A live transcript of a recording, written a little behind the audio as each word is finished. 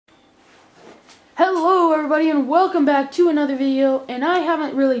Hello everybody and welcome back to another video, and I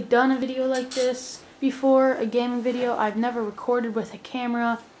haven't really done a video like this before, a gaming video. I've never recorded with a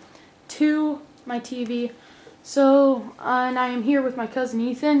camera to my TV. So, and I am here with my cousin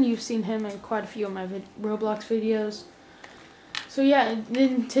Ethan. You've seen him in quite a few of my Roblox videos. So yeah,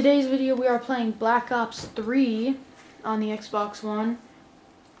 in today's video we are playing Black Ops 3 on the Xbox One.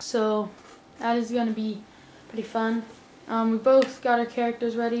 So that is going to be pretty fun. We both got our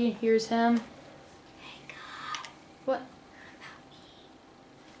characters ready. Here's him. What?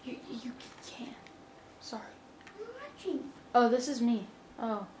 You can't. Sorry. I'm watching. Oh, this is me.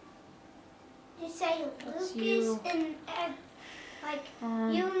 Oh. You say That's Lucas you. and like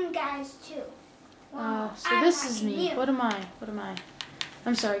you and guys too. So I'm this is watching me. you. What am I?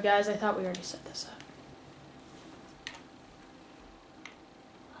 I'm sorry, guys. I thought we already set this up.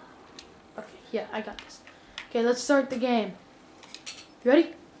 Okay. Yeah, I got this. Okay, let's start the game. You ready?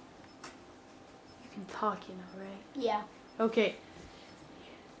 You can talk, you know, right? Yeah. Okay.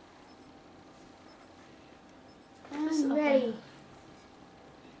 I'm ready.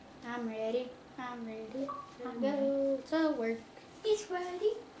 I'm ready. I'm ready to go to work. He's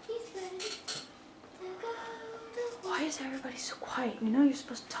ready. He's ready to go to work. Why is everybody so quiet? You know you're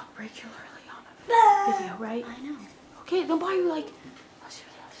supposed to talk regularly on a video, right? I know. Okay, then why are you like...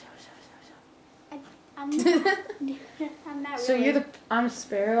 I'm not. I'm not So really. I'm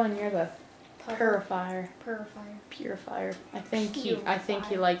Sparrow and you're the Purifier. Purifier. I think he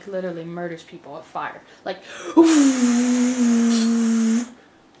Purifier. like literally murders people with fire. Like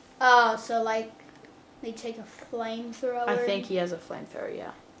Oh, so like they take a flamethrower. I think he has a flamethrower,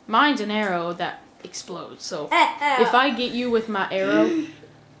 yeah. Mine's an arrow that explodes. So if If I get you with my arrow,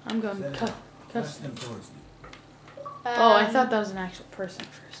 I'm going to cut. Oh, I thought that was an actual person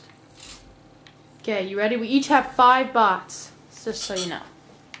first. Okay, you ready? We each have 5 bots, just so you know.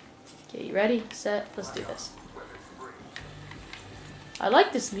 Okay, you ready? Set, let's do this. I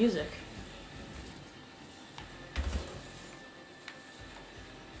like this music.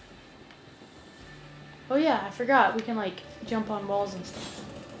 Oh yeah, I forgot. We can like jump on walls and stuff.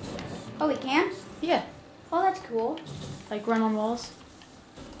 Oh, we can? Yeah, Oh, that's cool. like run on walls.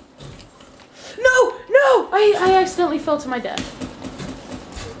 No! No! I accidentally fell to my death.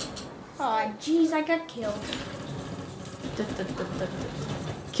 Oh, jeez, I got killed.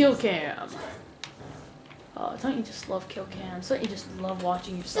 Kill cam. Oh, don't you just love kill cams? Don't you just love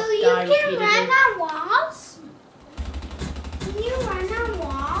watching yourself So you die can repeatedly? run on walls? Can you run on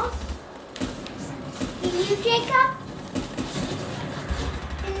walls? Can you, Jacob?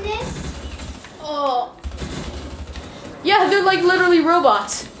 In this? Oh. Yeah, they're like literally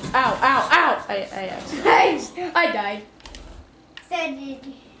robots. Ow, ow, ow! I died. Said it.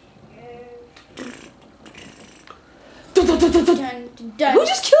 Dun, dun, dun. Who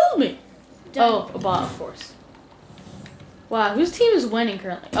just killed me? Dun. Oh, a bot, of course. Wow, whose team is winning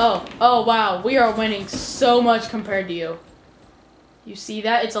currently? Oh, wow, we are winning so much compared to you. You see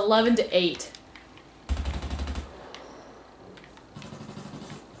that? It's 11-8.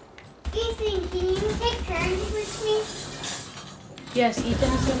 Ethan, can you take turns with me? Yes,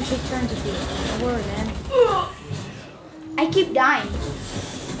 Ethan is gonna take turns with you. Don't worry, man. I keep dying.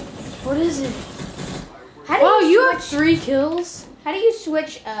 What is it? How do Wow, you you have switch? 3 kills? How do you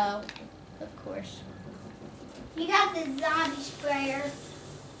switch? Oh, of course. You got the zombie sprayer.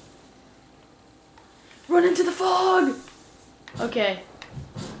 Run into the fog! Okay.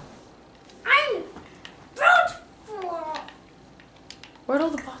 I'm built for. Where'd all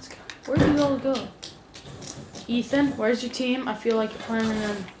the bots go? Where'd you all go? Ethan, where's your team? I feel like you're planning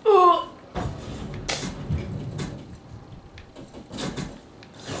on...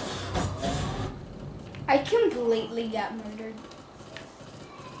 I completely got murdered.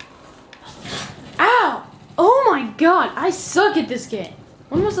 Ow! Oh my god, I suck at this game.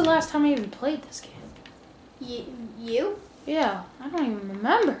 When was the last time I even played this game? You? Yeah, I don't even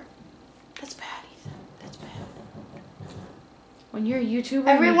remember. That's bad, Ethan. That's bad. When you're a YouTuber...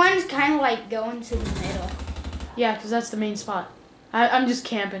 Everyone's kind of like going to the middle. Yeah, because that's the main spot. I'm just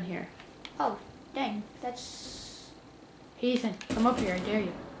camping here. Oh, dang. That's. Hey, Ethan, come up here. I dare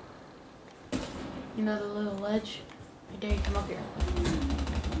you. You know the little ledge? I dare you come up here.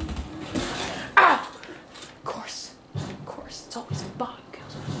 Ah! Of course. Of course. It's always a bug.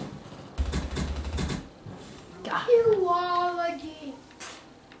 God. You are again.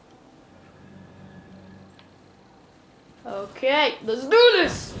 Okay, let's do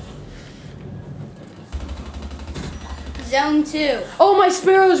this. Zone 2. Oh, my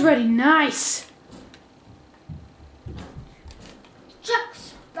sparrow's ready. Nice. Chuck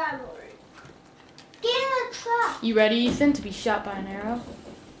Sparrow. Get in the truck. You ready, Ethan, to be shot by an arrow?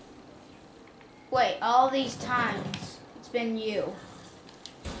 Wait, all these times it's been you.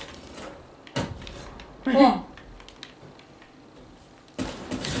 Cool.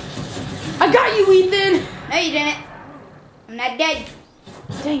 I got you, Ethan! No, you didn't. I'm not dead.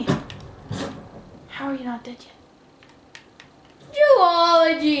 Dang it. How are you not dead yet?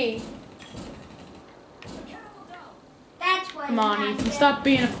 Zoology. That's why. Come on, Ethan. Stop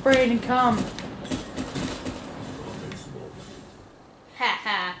being afraid and come.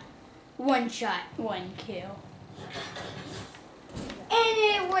 Haha. One shot, one kill. And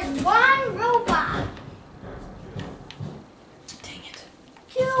it was one robot. Dang it.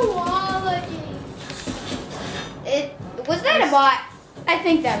 Zoology. Was that a bot? I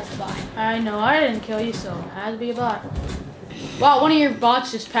think that was a bot. I know. I didn't kill you, so it had to be a bot. Wow, one of your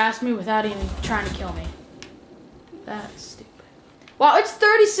bots just passed me without even trying to kill me. That's stupid. Wow, it's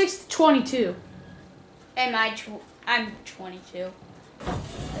 36-22. And I'm 22.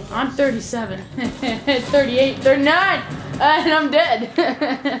 I'm 37. 38, 39, and I'm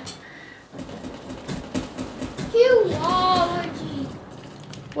dead. Zoology.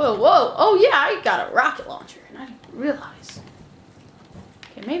 Whoa, whoa. Oh, yeah, I got a rocket launcher, and I didn't realize.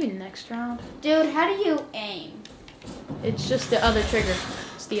 Okay, maybe next round. Dude, how do you aim? It's just the other trigger.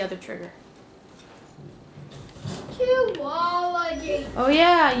 It's the other trigger. Zoology. Oh,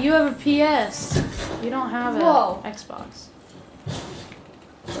 yeah, you have a PS. You don't have an Whoa. Xbox.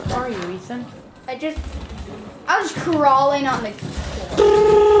 Where are you, Ethan? I was crawling on the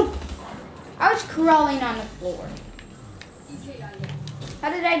floor. I was crawling on the floor. How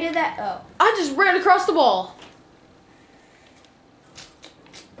did I do that? Oh. I just ran across the wall.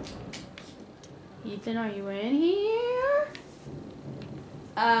 Ethan, are you in here?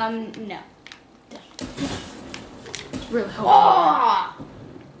 No. Really hope. Oh!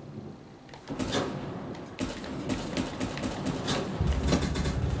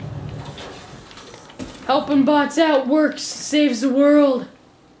 Helping bots out works, saves the world.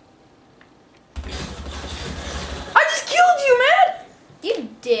 I just killed you, man! You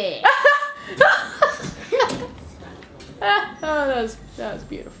did. Oh, that was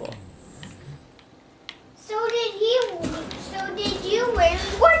beautiful. So did you win?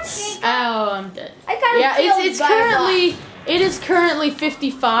 What? Oh, I'm dead. I got it's currently it is currently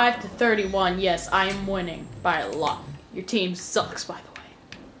 55-31. Yes, I am winning by a lot. Your team sucks, by the way.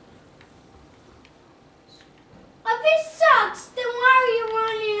 If it sucks, then why are you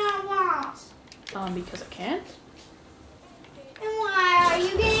running on walls? Because I can't. And why are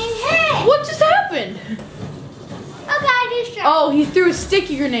you getting hit? What just happened? A guy just shot. Oh, he threw a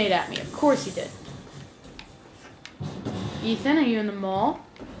sticky grenade at me. Of course he did. Ethan, are you in the mall?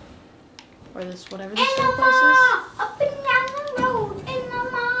 Or this, whatever this In the place is? mall, up and down the road, in the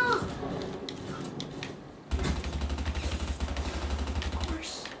mall. Of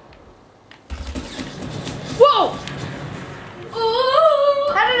course. Whoa!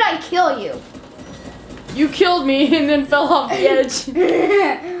 Ooh. How did I kill you? You killed me and then fell off the edge.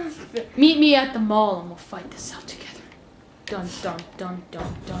 Meet me at the mall and we'll fight this out together. Dun dun dun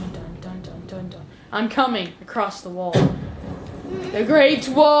dun dun dun dun dun dun dun. I'm coming across the wall. The Great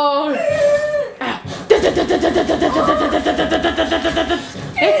Wall.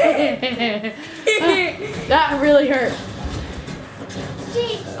 That really hurt.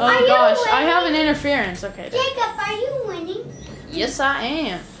 Oh gosh, I have an interference. Okay. Jacob, are you winning? Yes, I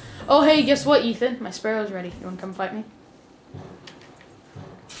am. Oh, hey, guess what, Ethan? My sparrow's ready. You want to come fight me?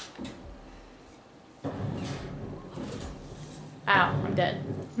 Ow, I'm dead.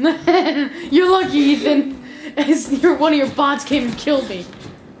 You're lucky, Ethan. One of your bots came and killed me.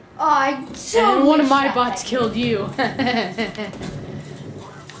 Oh, I And one of my bots killed you.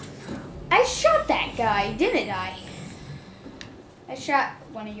 I shot that guy, didn't I? I shot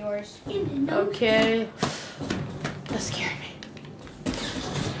one of yours. Okay. That scared me.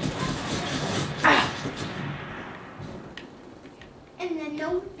 Ah. And then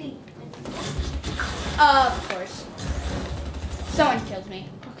no beat. Of course. Someone killed me.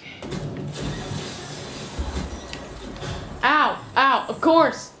 Okay. Ow, ow, of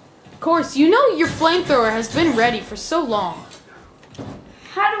course. Of course, you know your flamethrower has been ready for so long.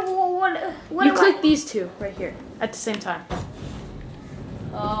 How do, what You do click these two right here at the same time.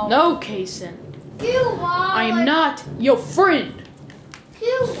 Oh. No, Kaysen. Zoology. I am not your friend.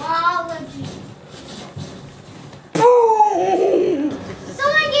 Zoology. Boom!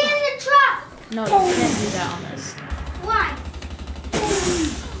 Someone get in the truck. No, you can't do that on this. Why?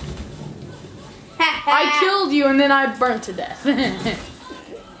 I killed you and then I burnt to death.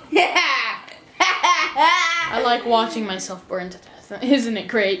 I like watching myself burn to death. Isn't it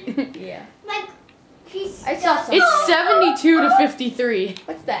great? Yeah. Like, I saw something. It's 72-53.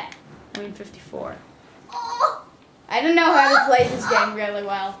 What's that? I mean 54. Oh. I don't know how to play this game really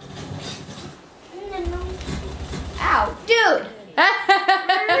well. Ow, dude!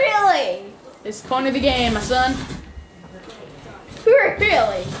 Really? It's the point of the game, my son.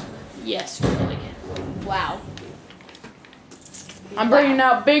 Really? Yes, really. Wow. I'm bringing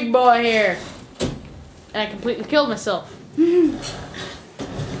out Big Boy here. And I completely killed myself.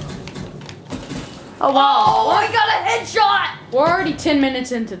 Oh, wow. Oh, I got a headshot! We're already 10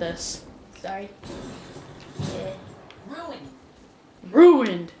 minutes into this. Sorry.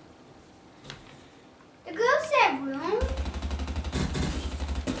 Ruined. The girl said room.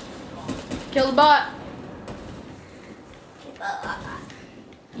 Kill the bot.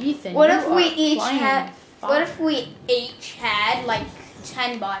 Ethan, What you if we are each playing had? fine. What if we each had like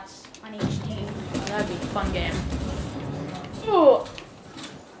 10 bots on each team? Oh, that'd be a fun game. Ooh.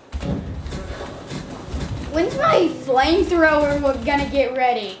 When's my flamethrower gonna get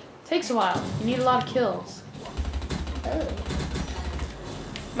ready? Takes a while. You need a lot of kills. Oh.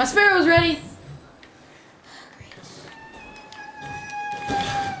 My Sparrow's ready.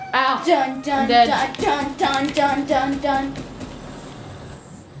 Ow. Dun dun I'm dead. dun dun dun dun dun dun.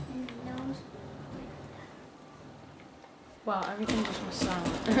 Wow, everything just was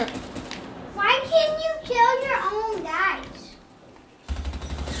silent. Why can't you kill your own guys?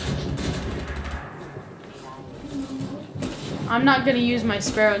 I'm not gonna use my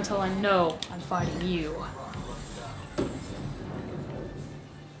Sparrow until I know I'm fighting you.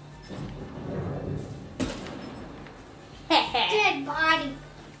 Dead body.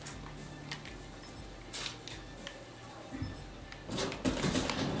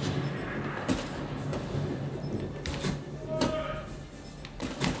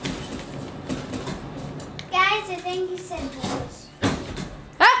 Guys, I think he said boys.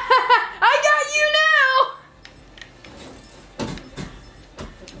 I got you now!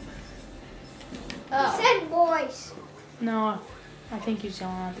 Oh. He said boys. No, I think he's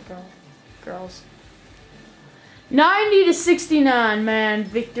yelling at the girls. 90 to 69, man.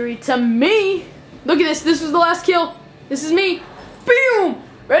 Victory to me. Look at this. This was the last kill. This is me. Boom!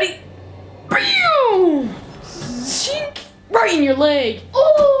 Ready? Boom! Shink! Right in your leg.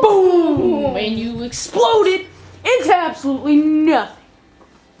 Boom! And you exploded into absolutely nothing.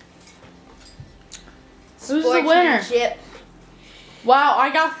 Who's the winner? Sportsmanship. Wow,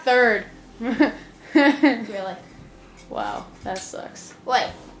 I got third. Really? Wow, that sucks. Wait.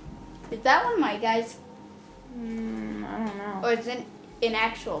 Is that one of my guys? I don't know. Or is it an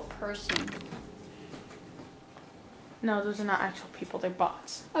actual person? No, those are not actual people. They're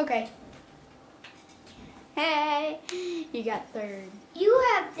bots. Okay. Hey, you got third. You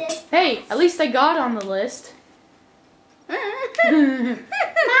have this. Hey, at least I got on the list. My turn.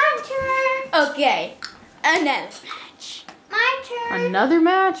 Okay, another match. My turn. Another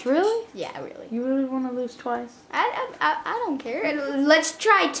match? Really? Yeah, really. You really want to lose twice? I don't care. Let's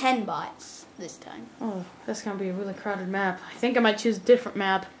try 10 bots this time. Oh, that's going to be a really crowded map. I think I might choose a different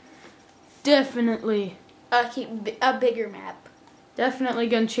map. Definitely. A bigger map. Definitely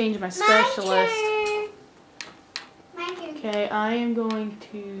going to change my specialist. My turn. Okay, I am going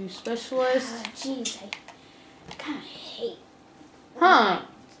to specialist. Jeez, I kind of hate. Huh.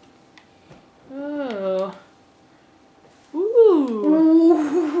 Oh.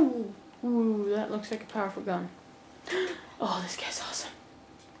 Ooh. Ooh, that looks like a powerful gun. Oh, this guy's awesome.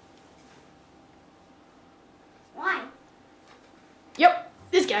 Why? Yep,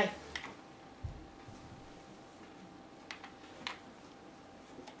 this guy.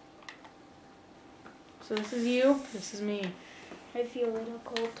 So this is you, this is me. I feel a little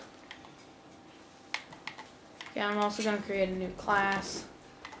cold. Yeah, I'm also gonna create a new class.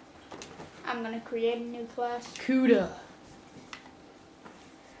 I'm gonna create a new class. Kuda.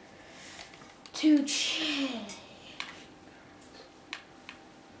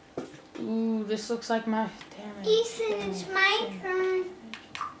 Ooh, this looks like my damn it. Ethan, it's my turn.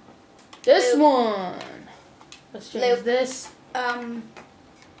 This one. Let's change Luke. this.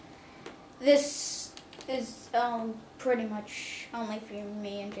 This is pretty much only for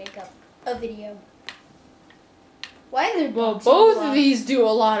me and Jacob. A video. Why are there Well, boxes both of left? these do a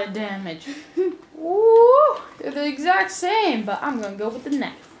lot of damage. Ooh, they're the exact same, but I'm gonna go with the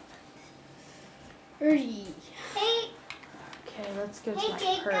knife. Hurry. Hey, Okay, let's go to Hey, my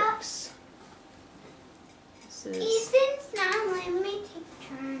Jacob. perks. This is Ethan's not letting me take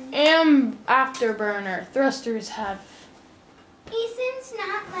turns. afterburner. Thrusters have. Ethan's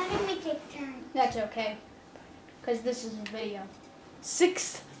not letting me take turns. That's okay. Because this is a video.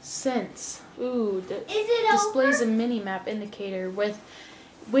 6th Sense. Ooh, Is it displays over? a mini-map indicator with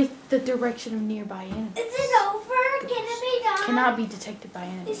the direction of nearby enemies. Is it over? Can it be done? cannot be detected by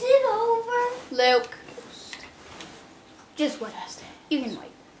enemies. Is it over? Luke. Just wait. Fast You can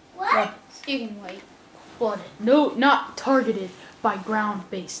wait. What? You can wait. blooded. No, not targeted by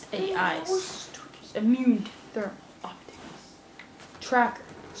ground-based AIs. Immune to thermal optics. Tracker.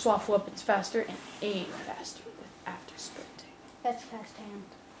 Swap weapons faster and aim faster after sprinting. That's fast hand.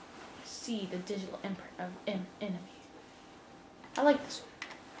 See the digital imprint of enemy. I like this one.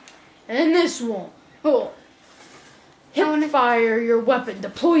 And then this one. Oh. Hip fire your weapon,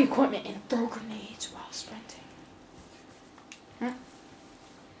 deploy equipment, and throw grenades while sprinting.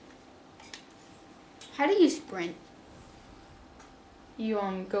 How do you sprint?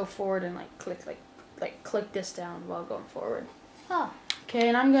 You go forward and click this down while going forward. Huh. Okay,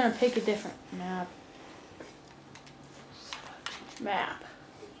 and I'm gonna pick a different map.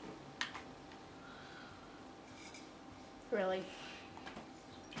 Really?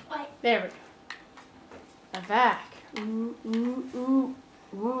 What? There we go. A vac. Ooh, ooh, ooh,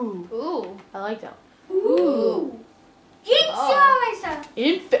 ooh. Ooh. I like that. Ooh. Jinx on myself.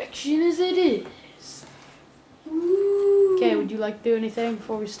 Infection as it is. Ooh. Okay, would you like to do anything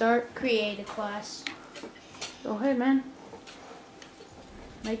before we start? Create a class. Go ahead, man.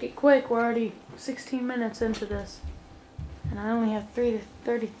 Make it quick. We're already 16 minutes into this. And I only have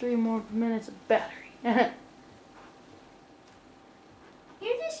 33 more minutes of battery.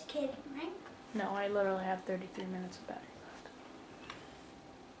 You're just kidding, right? No, I literally have 33 minutes of battery left.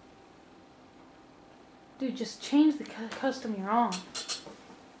 Dude, just change the custom you're on.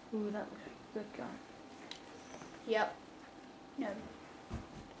 Ooh, that looks like a good gun. Yep. No.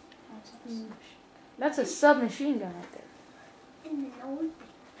 That's a submachine gun right there. In the nose.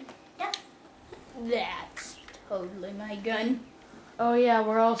 Yep. That's totally my gun. Oh yeah,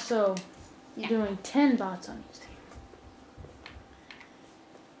 we're also No. doing 10 bots on each team.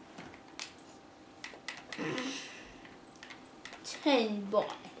 $10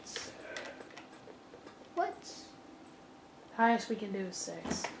 bots. What? Highest we can do is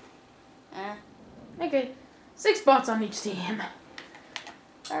 6. Uh, Okay, 6 bots on each team.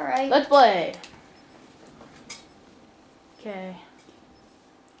 Alright. Let's play. Okay.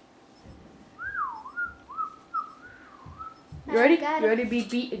 You ready? You ready to be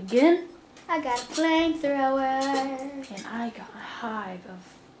beat again? I got a flamethrower. And I got a hive of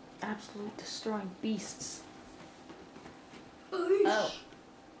absolute destroying beasts. Oh.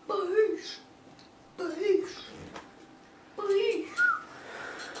 Boosh. Boosh. Boosh.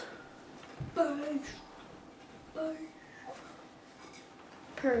 Boosh. Boosh.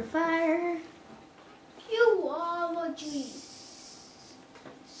 Per fire. Geology.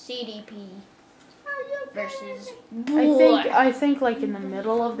 CDP Are you versus I think like in the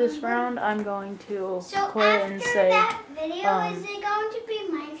middle of this round, I'm going to So quit after and say that video, um, is it going to be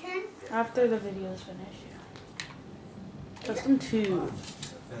my turn? after the video's finished. Yeah. Custom 2.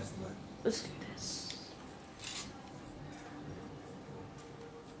 Let's do this.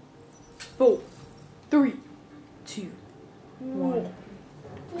 4, 3, 2, 1.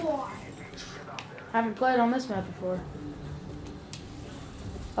 Haven't played on this map before.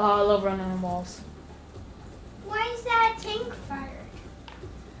 Oh, I love running on walls. Why is that tank fired?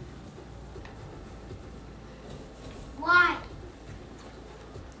 Why?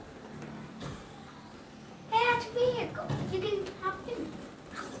 Hey, that's a vehicle. You can hop in.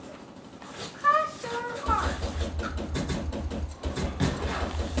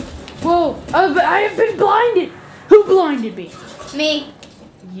 Whoa! I have been blinded! Who blinded me? me.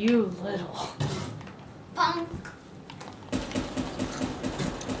 You little. Punk.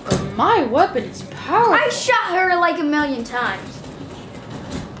 But my weapon is powerful. I shot her like a million times.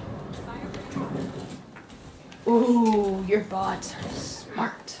 Ooh, your bots are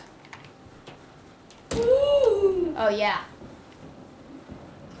smart. Oh yeah.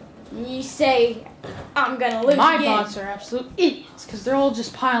 You say I'm gonna lose My again. bots are absolute idiots because they're all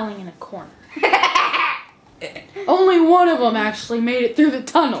just piling in a corner. Only one of them actually made it through the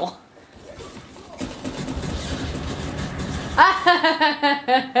tunnel.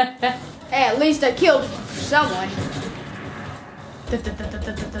 Hey, at least I killed someone.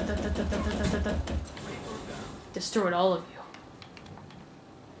 Destroyed all of you.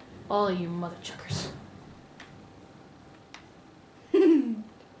 All of you mother chuckers.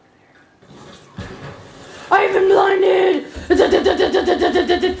 I've been blinded!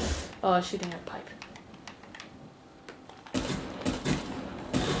 Oh, shooting a pipe.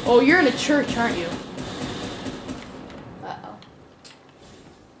 Oh, you're in a church, aren't you? Uh-oh.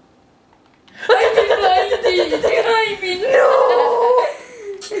 No!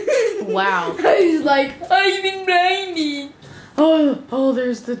 Wow. I was like, I've been blinded. Oh,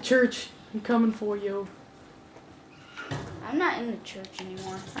 there's the church. I'm coming for you. I I'm not in the church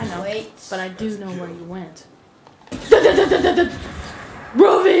anymore. I know, Wait. but I do know where you went.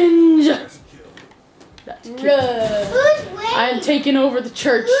 Revenge! That's cute. Who's winning? I am taking over the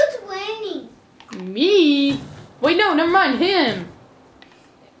church. Who's winning? Me? Wait, no, never mind, him.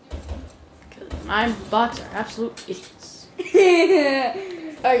 'Cause my bots are absolute idiots.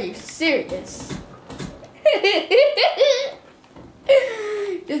 Are you serious?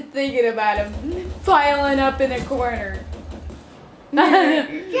 Just thinking about him piling up in a corner.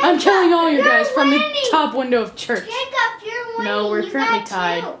 I'm killing all you guys from the winning. top window of church. Jacob, you're winning. No, we're You currently got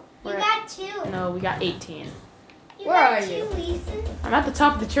tied. two. We're- You got two. No, we got 18. You Where got are two, you? Lisa. I'm at the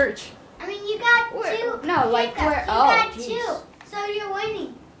top of the church. I mean, you got Where- two. no, like Jacob, where- You oh, got jeez. two. So you're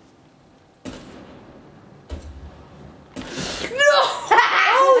winning. No!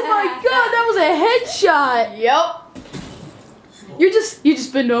 Oh my god, that was a headshot! Yep. You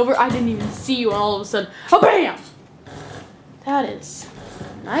just bent over. I didn't even see you, and all of a sudden, bam! That is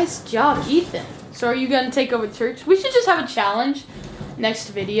nice job, Ethan. So are you gonna take over the church? We should just have a challenge next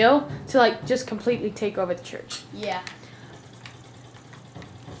video to like just completely take over the church. Yeah.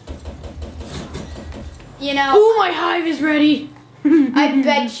 You know, Oh, my hive is ready. I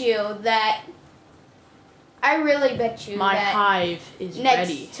bet you that. I really bet you my that hive is next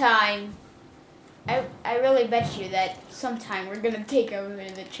ready. time. I really bet you that sometime we're gonna take over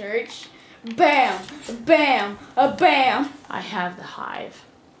the church. Bam, bam, a bam. I have the hive.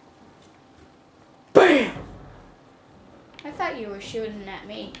 Bam! I thought you were shooting at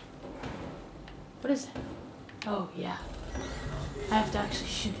me. What is that? Oh yeah. I have to actually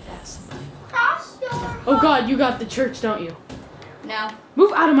shoot it at somebody. Cross your Oh god, you got the church, don't you? No.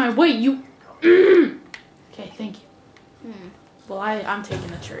 Move out of my way, you. Okay, thank you. Well, I'm taking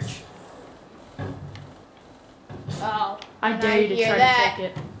the church. Oh. I and dare you to hear try that. to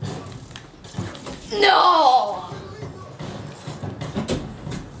take it. No.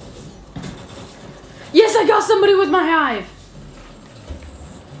 Yes, I got somebody with my hive.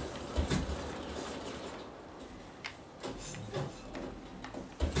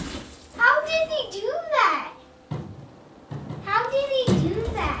 How did he do that? How did he do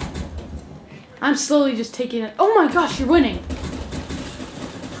that? I'm slowly just taking it. Oh my gosh, you're winning.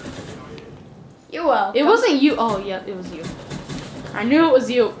 You're welcome. It wasn't you. Oh, yeah, it was you. I knew it was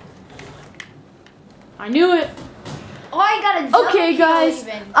you. I knew it. Oh, I got a double Okay, kill guys,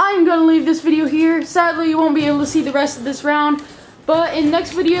 even. I'm gonna leave this video here. Sadly, you won't be able to see the rest of this round, but in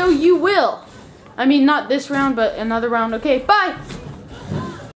next video, you will. I mean, not this round, but another round. Okay, bye.